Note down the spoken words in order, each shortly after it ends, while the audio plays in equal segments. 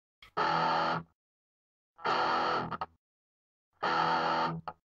Hey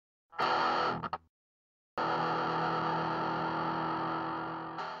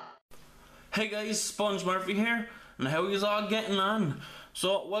guys, Sponge Murphy here, and how you all getting on?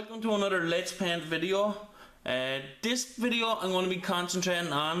 So welcome to another Let's Paint video. This video I'm going to be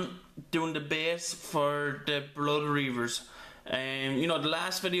concentrating on doing the base for the Bloodreavers. You know, the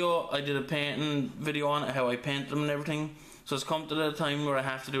last video I did a painting video on how I paint them and everything, so it's come to the time where I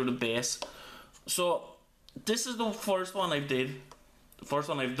have to do the base. So this is the first one I've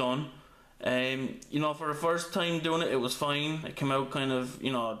done. You know, for the first time doing it, it was fine. It came out kind of,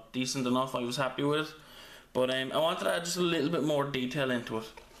 you know, decent enough. I was happy with it. But I wanted to add just a little bit more detail into it.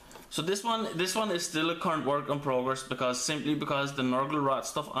 So this one is still a current work in progress simply because the Nurgle rot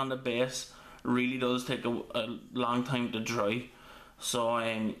stuff on the base really does take a long time to dry.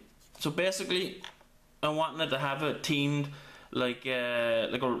 So so basically, I wanted to have it themed like a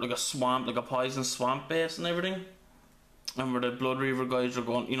swamp, like a poison swamp base and everything. And where the Bloodreaver guys are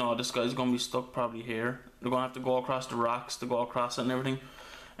going, you know, this guy's going to be stuck probably here. They're going to have to go across the rocks to go across it and everything.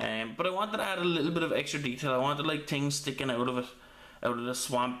 But I wanted to add a little bit of extra detail. I wanted like things sticking out of it, out of the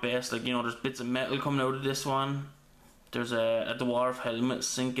swamp base. Like, you know, there's bits of metal coming out of this one. There's a dwarf helmet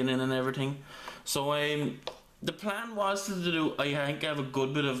sinking in and everything. So the plan was to do, I think I have a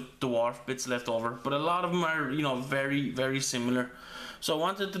good bit of dwarf bits left over, but a lot of them are, you know, very, very similar. So I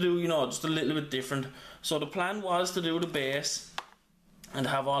wanted to do, you know, just a little bit different. So the plan was to do the base and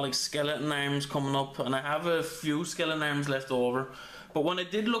have all like skeleton arms coming up, and I have a few skeleton arms left over. But when I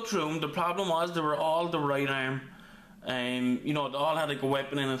did look through them, the problem was they were all the right arm. You know, they all had like a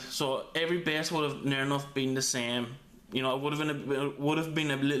weapon in it, so every base would have near enough been the same. You know, it would have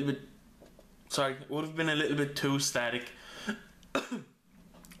been a little bit too static.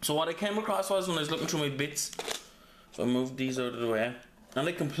 So what I came across was, when I was looking through my bits, so I moved these out of the way, and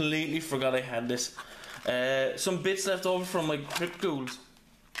I completely forgot I had this. Some bits left over from my crypt ghouls.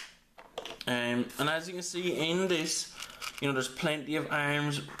 And as you can see in this, you know, there's plenty of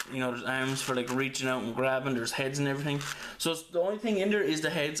arms. You know, there's arms for like reaching out and grabbing. There's heads and everything. So the only thing in there is the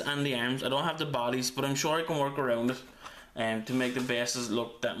heads and the arms. I don't have the bodies, but I'm sure I can work around it to make the bases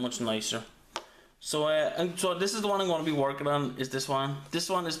look that much nicer. So so this is the one I'm going to be working on, is this one. This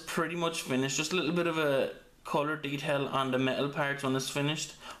one is pretty much finished. Just a little bit of a color detail on the metal parts when it's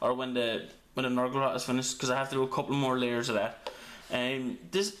finished, or when the Nurgle rot is finished, because I have to do a couple more layers of that.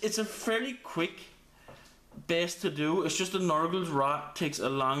 It's a fairly quick base to do. It's just the Nurgle's rot takes a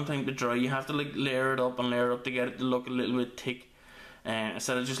long time to dry. You have to like layer it up and layer it up to get it to look a little bit thick,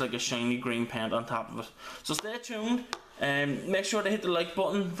 instead of just like a shiny green paint on top of it. So stay tuned. Make sure to hit the like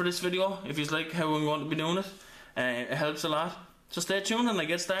button for this video if you like how I'm going to be doing it. It helps a lot. So stay tuned and I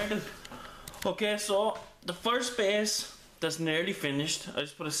get started. Okay, so the first base that's nearly finished, I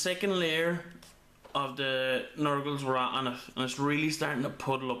just put a second layer of the Nurgle's rot on it, and it's really starting to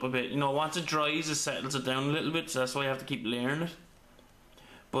puddle up a bit. You know, once it dries, it settles it down a little bit, so that's why I have to keep layering it.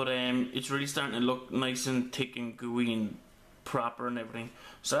 But it's really starting to look nice and thick and gooey and proper and everything.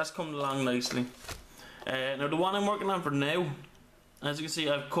 So that's coming along nicely. Now the one I'm working on for now, as you can see,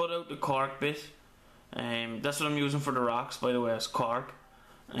 I've cut out the cork bit. That's what I'm using for the rocks, by the way, it's cork.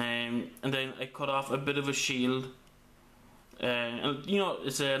 And then I cut off a bit of a shield. And you know,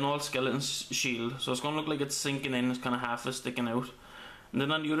 it's an all skeleton shield, so it's going to look like it's sinking in. It's kind of half sticking out. And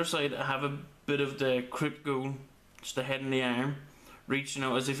then on the other side, I have a bit of the crypt ghoul, just the head and the arm, reaching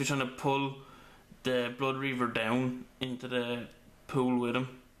out as if you're trying to pull the Bloodreaver down into the pool with him,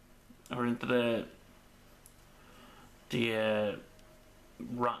 or into the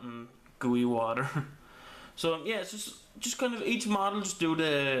rotten gooey water. So yeah, it's just kind of each model just do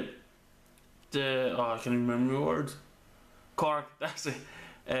the oh, I can't even remember the words. Cork, that's it.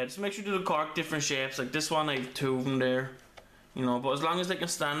 Just make sure you do the cork different shapes. Like this one, I have two of them there, you know. But as long as they can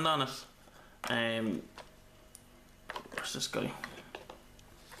stand on it, where's this guy?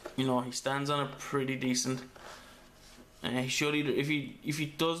 You know, he stands on it pretty decent. He should either, if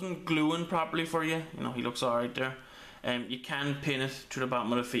he doesn't glue in properly for you, you know, he looks alright there. You can pin it to the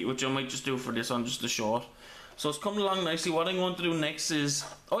bottom of the feet, which I might just do for this one, just to show it. So it's coming along nicely. What I'm going to do next is,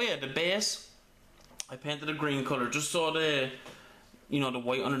 oh yeah, the base. I painted a green colour just so the, you know, the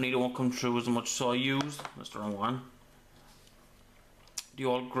white underneath it won't come through as much. So I used, that's the wrong one, the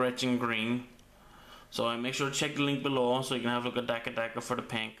old Gretchen green. So I make sure to check the link below so you can have a look at Daka for the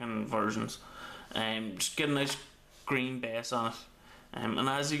pink and versions. Just get a nice green base on it. And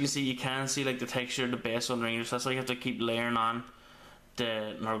as you can see, you can see like the texture of the base underneath, so that's why you have to keep layering on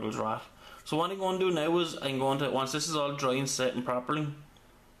the Nurgle's rot. So what I'm going to do now is, I'm going to, once this is all dry and set and properly,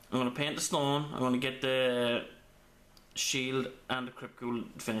 I'm going to paint the stone. I'm going to get the shield and the Crypt Ghoul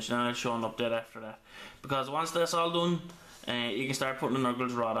finish, and I'll show an update after that. Because once that's all done, you can start putting the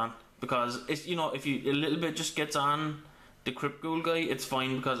Nurgle's Rod on. Because it's, you know, if you a little bit just gets on the Crypt Ghoul guy, it's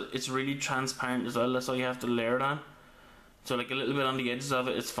fine because it's really transparent as well. That's why you have to layer it on. So like a little bit on the edges of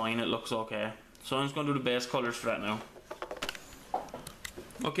it, it's fine. It looks okay. So I'm just going to do the base colours for that now.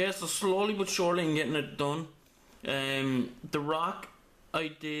 Okay, so slowly but surely I'm getting it done. The rock, I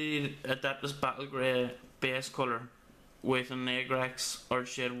did adapt this battle grey base colour with an Agrax or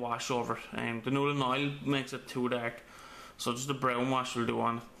shade wash over it. The Nuln Oil makes it too dark, so just a brown wash will do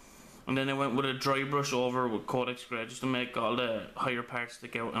on it. And then I went with a dry brush over with Codex Grey just to make all the higher parts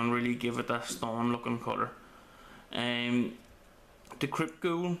stick out and really give it that stone looking colour. The Crypt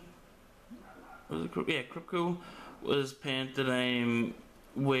Ghoul, Crypt Ghoul was painted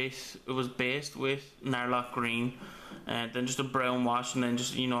with, it was based with Narlock Green, and then just a brown wash, and then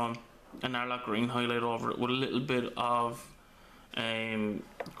just, you know, a Narlock Green highlight over it with a little bit of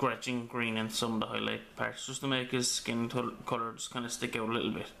Gretchen Green in some of the highlight parts, just to make his skin colour just kind of stick out a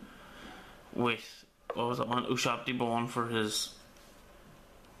little bit. With, what was that one, Ushapti Bone for his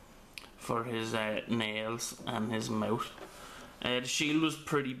nails and his mouth. The shield was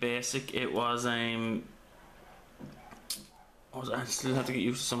pretty basic. It was I still have to get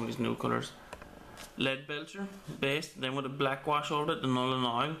used to some of these new colours. Lead Belcher based, then with a black wash over it, the Nuln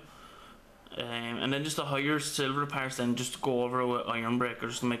Oil, and then just the higher silver parts, then just go over with Iron Breaker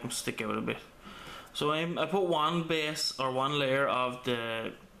just to make them stick out a bit. So I put one base or one layer of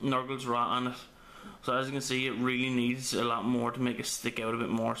the Nurgle's Rot on it. So as you can see, it really needs a lot more to make it stick out a bit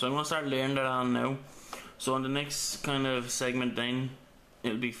more. So I'm going to start layering that on now. So on the next kind of segment then,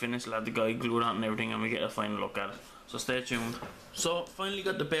 it'll be finished. I'll have the guy glue it on and everything, and we get a final look at it. So stay tuned. So finally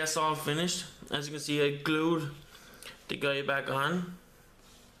got the base all finished. As you can see, I glued the guy back on.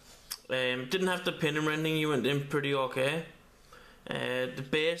 Didn't have to pin him or anything. He went in pretty okay. The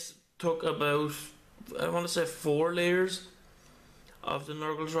base took about, I want to say 4 layers of the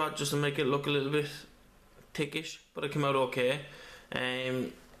Nurgle's Rot just to make it look a little bit thickish, but it came out okay.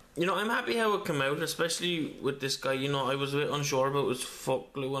 You know, I'm happy how it came out, especially with this guy. You know, I was a bit unsure about his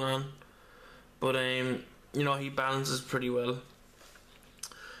foot gluing on, but you know, he balances pretty well.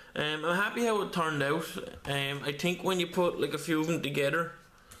 I'm happy how it turned out. I think when you put like a few of them together,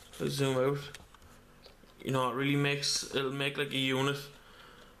 let's zoom out, you know, it really makes, it'll make like a unit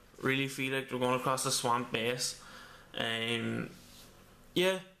really feel like they're going across the swamp base.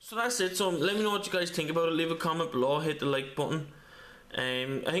 Yeah, so that's it. So let me know what you guys think about it. Leave a comment below, hit the like button.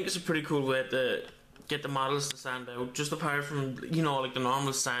 I think it's a pretty cool way to get the models to stand out, just apart from, you know, like the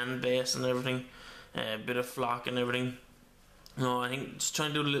normal sand base and everything, a bit of flock and everything. You know, I think just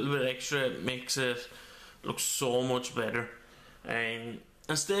trying to do a little bit extra, it makes it look so much better. And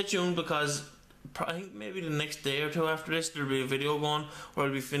stay tuned, because I think maybe the next day or two after this there'll be a video going where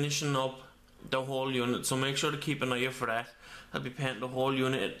I'll be finishing up the whole unit, so make sure to keep an eye out for that. I'll be painting the whole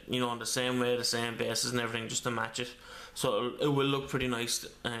unit, you know, in the same way, the same bases and everything, just to match it, so it will look pretty nice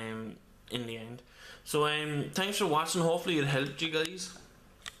in the end. So thanks for watching. Hopefully it helped you guys.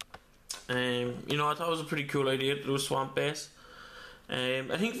 You know, I thought it was a pretty cool idea to do a swamp base.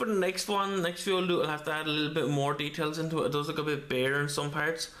 I think for the next video I'll do, I'll have to add a little bit more details into it. It does look a bit bare in some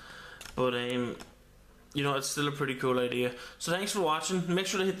parts, but you know, it's still a pretty cool idea. So thanks for watching. Make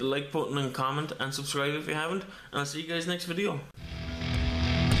sure to hit the like button and comment and subscribe if you haven't, and I'll see you guys next video.